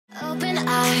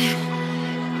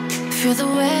I feel the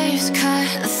waves cut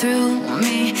through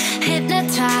me,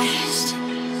 hypnotized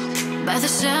by the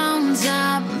sounds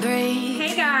I breathe.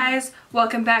 Hey guys,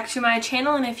 welcome back to my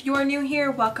channel, and if you are new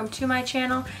here, welcome to my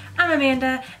channel. I'm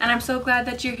Amanda and I'm so glad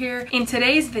that you're here. In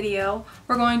today's video,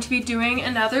 we're going to be doing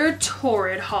another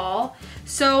Torrid haul.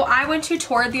 So I went to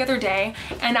Torrid the other day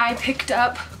and I picked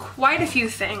up quite a few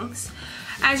things.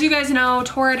 As you guys know,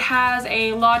 Torrid has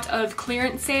a lot of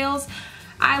clearance sales.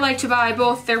 I like to buy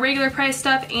both their regular price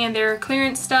stuff and their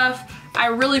clearance stuff. I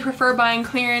really prefer buying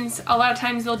clearance. A lot of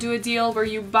times they'll do a deal where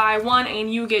you buy one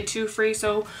and you get two free.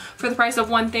 So for the price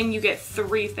of one thing, you get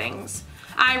three things.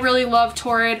 I really love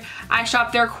Torrid. I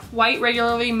shop there quite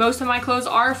regularly. Most of my clothes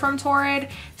are from Torrid.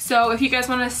 So if you guys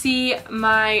want to see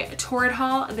my Torrid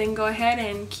haul, then go ahead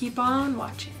and keep on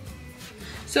watching.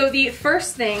 So the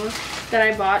first thing that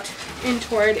I bought in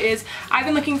Torrid is I've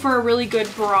been looking for a really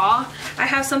good bra. I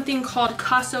have something called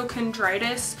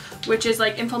costochondritis, which is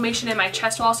like inflammation in my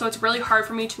chest wall, so it's really hard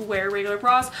for me to wear regular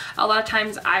bras. A lot of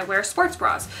times I wear sports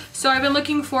bras. So I've been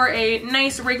looking for a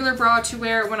nice regular bra to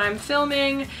wear when I'm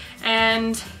filming,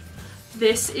 and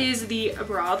this is the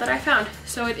bra that I found.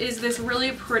 So it is this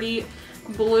really pretty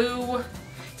blue,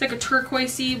 it's like a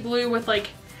turquoisey blue with like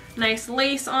nice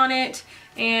lace on it,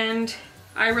 and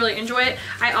I really enjoy it.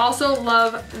 I also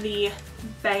love the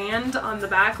band on the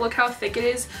back. Look how thick it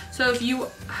is. So if you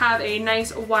have a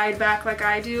nice wide back like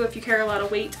I do, if you carry a lot of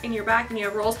weight in your back and you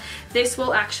have rolls, this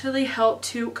will actually help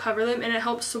to cover them, and it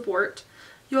helps support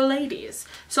your ladies.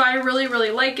 So I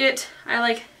really like it. I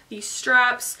like these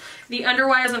straps. The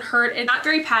underwire doesn't hurt. It's not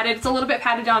very padded. It's a little bit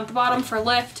padded down at the bottom for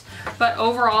lift, but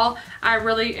overall I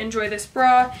really enjoy this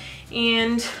bra.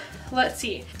 And let's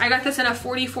see, I got this in a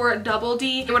 44 double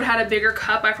D. It would have had a bigger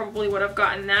cup, I probably would have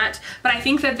gotten that, but I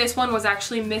think that this one was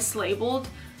actually mislabeled.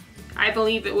 I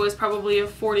believe it was probably a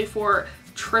 44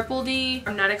 triple D.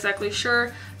 I'm not exactly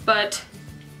sure, but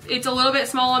it's a little bit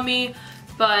small on me,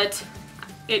 but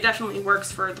it definitely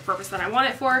works for the purpose that I want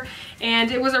it for. And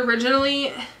it was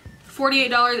originally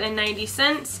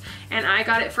 $48.90 and I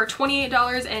got it for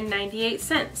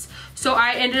 $28.98. So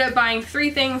I ended up buying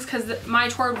three things because my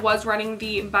Torrid was running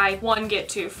the buy one get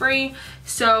two free.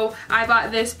 So I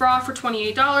bought this bra for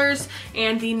 $28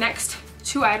 and the next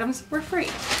two items were free.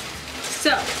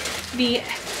 So the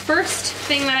first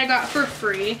thing that I got for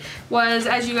free was,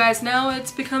 as you guys know,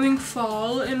 it's becoming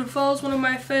fall, and fall is one of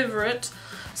my favorite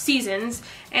seasons,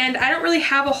 and I don't really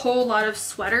have a whole lot of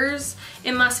sweaters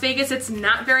in Las Vegas. It's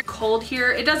not very cold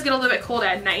here. It does get a little bit cold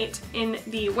at night in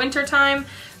the winter time,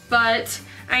 but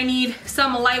I need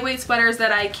some lightweight sweaters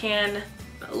that I can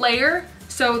layer.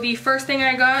 So the first thing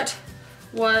I got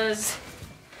was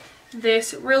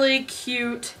this really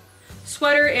cute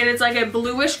sweater, and it's like a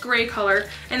bluish gray color,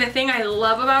 and the thing I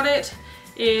love about it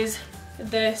is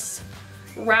this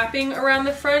wrapping around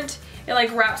the front. It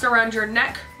like wraps around your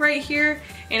neck right here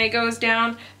and it goes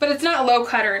down, but it's not low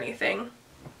cut or anything.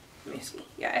 Let me see.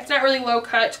 Yeah, it's not really low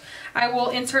cut. I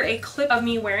will insert a clip of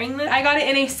me wearing this. I got it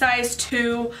in a size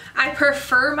 2. I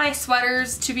prefer my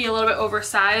sweaters to be a little bit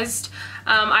oversized.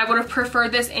 I would have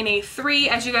preferred this in a 3.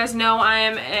 As you guys know, I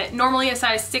am normally a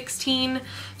size 16,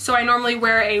 so I normally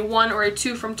wear a 1 or a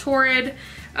 2 from Torrid.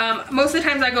 Most of the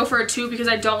times I go for a 2 because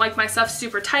I don't like my stuff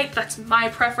super tight. That's my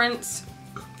preference.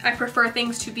 I prefer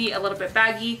things to be a little bit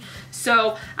baggy.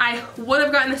 So I would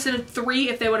have gotten this in a 3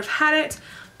 if they would have had it,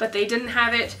 but they didn't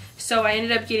have it. So I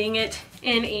ended up getting it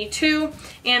in a 2.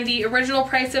 And the original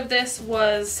price of this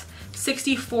was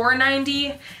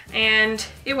 $64.90 and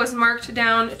it was marked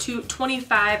down to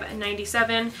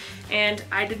 $25.97, and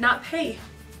I did not pay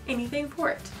anything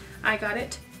for it. I got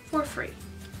it for free.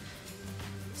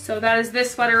 So that is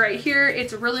this sweater right here.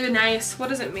 It's really nice.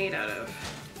 What is it made out of?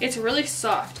 It's really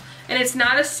soft. And it's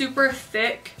not a super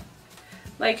thick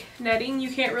like netting. You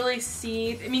can't really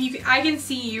see, I mean, I can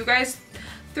see you guys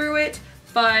through it,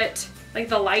 but like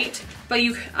the light, but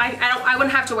I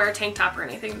wouldn't have to wear a tank top or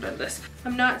anything to this.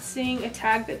 I'm not seeing a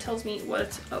tag that tells me what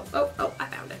it's, oh, I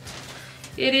found it.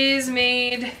 It is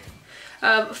made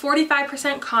of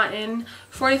 45% cotton,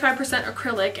 45%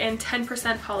 acrylic, and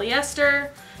 10%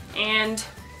 polyester, and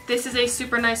this is a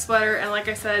super nice sweater, and like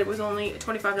I said, it was only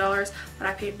 $25, but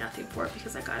I paid nothing for it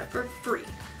because I got it for free.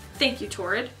 Thank you,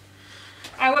 Torrid.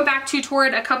 I went back to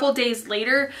Torrid a couple days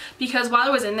later because while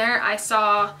I was in there, I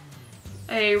saw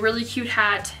a really cute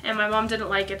hat, and my mom didn't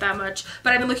like it that much,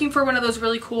 but I've been looking for one of those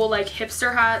really cool like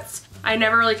hipster hats. I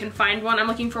never really can find one. I'm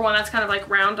looking for one that's kind of like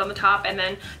round on the top and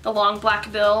then the long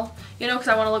black bill, you know, because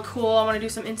I want to look cool. I want to do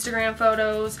some Instagram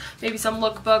photos, maybe some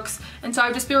lookbooks, and so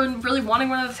I've just been really wanting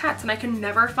one of those hats and I can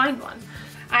never find one.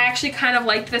 I actually kind of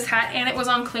liked this hat and it was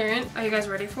on clearance. Are you guys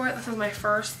ready for it? This is my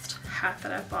first hat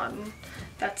that I've bought and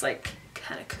that's like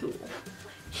kind of cool.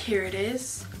 Here it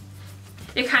is.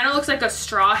 It kind of looks like a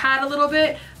straw hat a little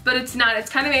bit, but it's not. It's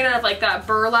kind of made out of like that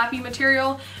burlappy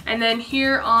material. And then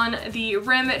here on the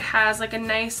rim, it has like a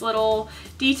nice little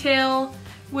detail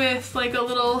with like a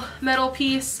little metal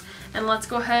piece. And let's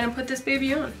go ahead and put this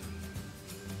baby on.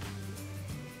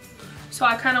 So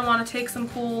I kind of want to take some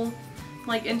cool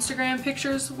like Instagram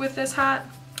pictures with this hat.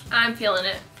 I'm feeling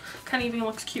it. Kind of even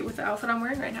looks cute with the outfit I'm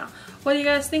wearing right now. What do you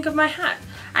guys think of my hat?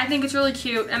 I think it's really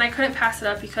cute and I couldn't pass it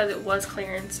up because it was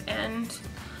clearance and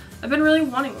I've been really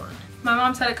wanting one. My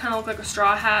mom said it kind of looked like a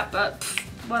straw hat, but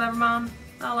whatever, Mom.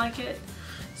 I like it.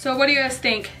 So what do you guys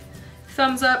think?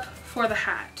 Thumbs up for the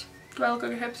hat. Do I look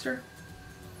like a hipster?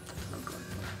 That's what I'm going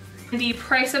for. The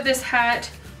price of this hat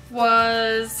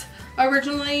was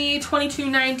originally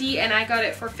 $22.90 and I got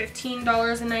it for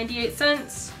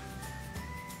 $15.98.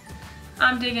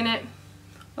 I'm digging it.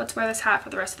 Let's wear this hat for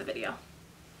the rest of the video.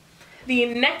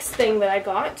 The next thing that I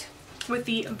got with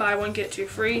the buy one get two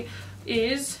free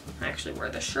is, I actually wore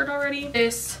this shirt already,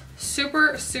 this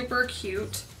super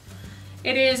cute.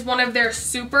 It is one of their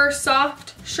super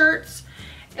soft shirts.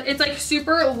 It's like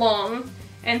super long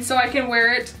and so I can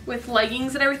wear it with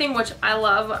leggings and everything, which I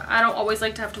love. I don't always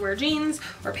like to have to wear jeans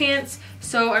or pants,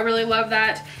 so I really love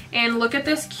that. And look at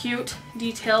this cute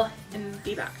detail in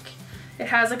the back. It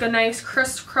has like a nice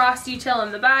crisscross detail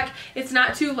in the back. It's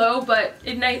not too low, but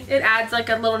it adds like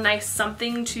a little nice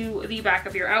something to the back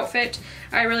of your outfit.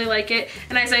 I really like it.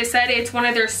 And as I said, it's one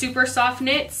of their super soft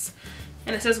knits.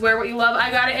 And it says wear what you love.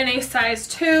 I got it in a size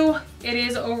 2. It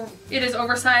is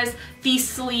oversized. The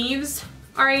sleeves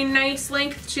are a nice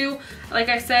length too. Like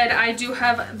I said, I do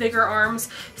have bigger arms,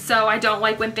 so I don't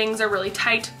like when things are really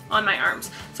tight on my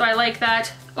arms. So I like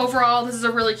that. Overall, this is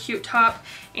a really cute top,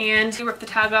 and I ripped the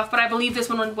tag off, but I believe this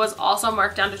one was also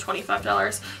marked down to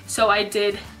 $25, so I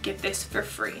did get this for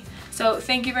free. So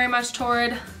thank you very much,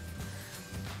 Torrid.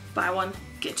 Buy one,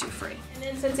 get two free. And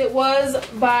then since it was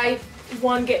buy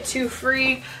one, get two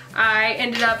free, I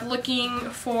ended up looking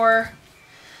for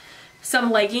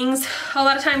some leggings. A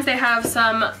lot of times they have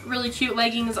some really cute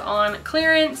leggings on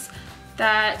clearance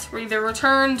that were either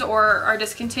returned or are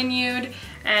discontinued,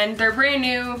 and they're brand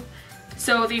new.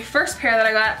 So the first pair that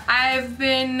I got, I've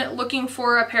been looking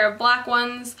for a pair of black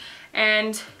ones,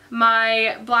 and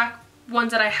my black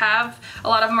ones that I have, a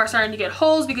lot of them are starting to get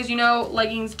holes because you know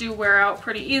leggings do wear out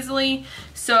pretty easily.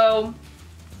 So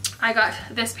I got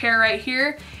this pair right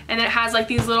here, and it has like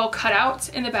these little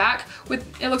cutouts in the back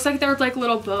with, it looks like they're like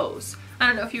little bows. I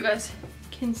don't know if you guys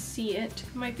can see it.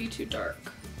 It might be too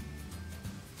dark.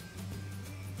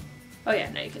 Oh yeah,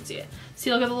 now you can see it.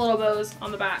 See, look at the little bows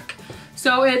on the back.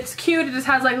 So it's cute. It just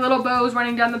has like little bows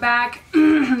running down the back.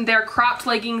 They're cropped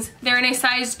leggings. They're in a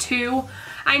size 2.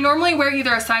 I normally wear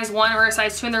either a size 1 or a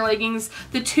size 2 in their leggings.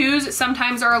 The 2s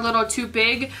sometimes are a little too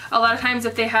big. A lot of times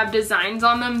if they have designs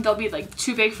on them, they'll be like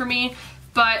too big for me.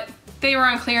 But they were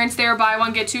on clearance. They were buy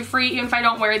one, get two free. Even if I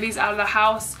don't wear these out of the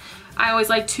house, I always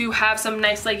like to have some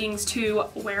nice leggings to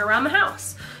wear around the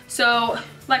house. So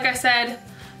like I said,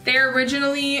 they're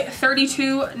originally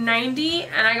 $32.90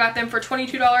 and I got them for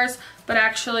 $22, but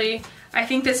actually I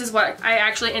think this is what I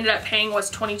actually ended up paying was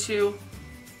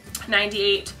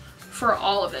 $22.98 for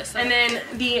all of this. And then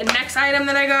the next item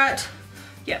that I got,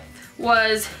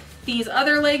 was these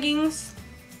other leggings.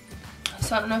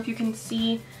 So I don't know if you can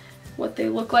see what they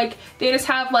look like. They just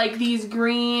have like these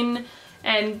green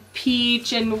and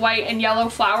peach and white and yellow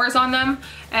flowers on them,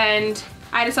 and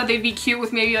I just thought they'd be cute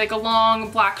with maybe like a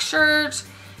long black shirt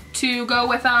to go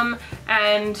with them.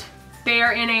 And they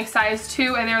are in a size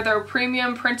 2, and they're their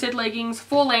premium printed leggings,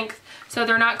 full length, so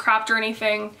they're not cropped or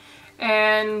anything.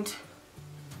 And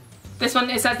this one,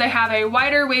 it says they have a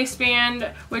wider waistband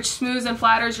which smooths and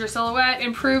flatters your silhouette,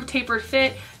 improved tapered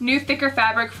fit, new thicker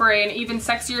fabric for an even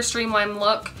sexier streamlined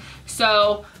look.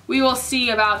 So we will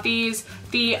see about these.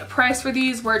 The price for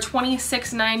these were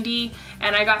 $26.90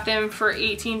 and I got them for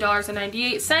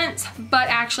 $18.98, but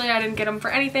actually I didn't get them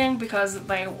for anything because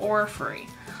they were free.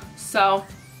 So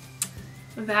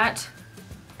that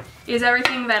is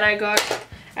everything that I got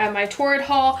at my Torrid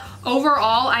haul.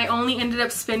 Overall, I only ended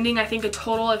up spending, I think, a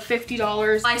total of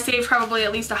 $50. I saved probably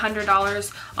at least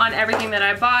 $100 on everything that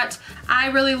I bought. I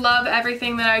really love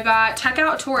everything that I got. Check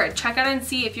out Torrid. Check out and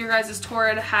see if your guys'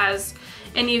 Torrid has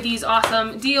any of these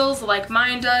awesome deals like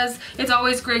mine does. It's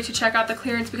always great to check out the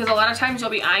clearance because a lot of times you'll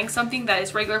be eyeing something that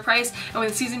is regular price, and when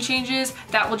the season changes,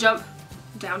 that will jump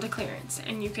down to clearance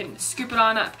and you can scoop it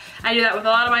on up. I do that with a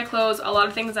lot of my clothes. A lot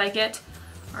of things I get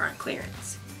are on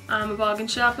clearance. I'm a bargain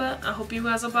shopper. I hope you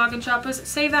guys are bargain shoppers.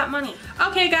 Save that money.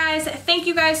 Okay guys, thank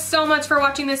you guys so much for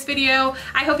watching this video.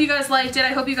 I hope you guys liked it. I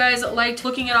hope you guys liked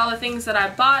looking at all the things that I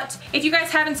bought. If you guys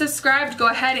haven't subscribed, go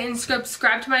ahead and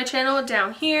subscribe to my channel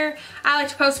down here. I like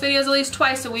to post videos at least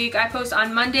twice a week. I post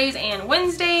on Mondays and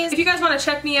Wednesdays. If you guys want to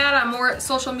check me out on more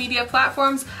social media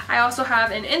platforms, I also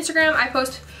have an Instagram. I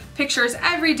post pictures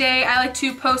every day. I like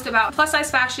to post about plus size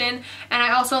fashion, and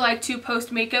I also like to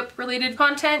post makeup related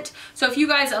content. So if you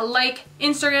guys like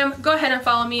Instagram, go ahead and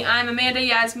follow me. I'm Amanda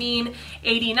Yasmin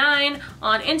 89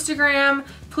 on Instagram.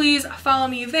 Please follow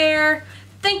me there.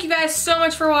 Thank you guys so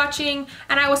much for watching,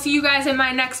 and I will see you guys in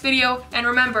my next video. And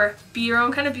remember, be your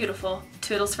own kind of beautiful.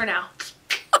 Toodles for now.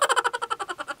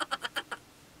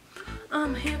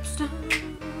 I'm a hipster.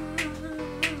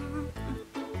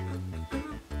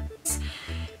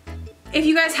 If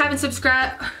you guys haven't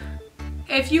subscribed,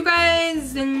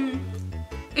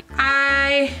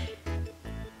 I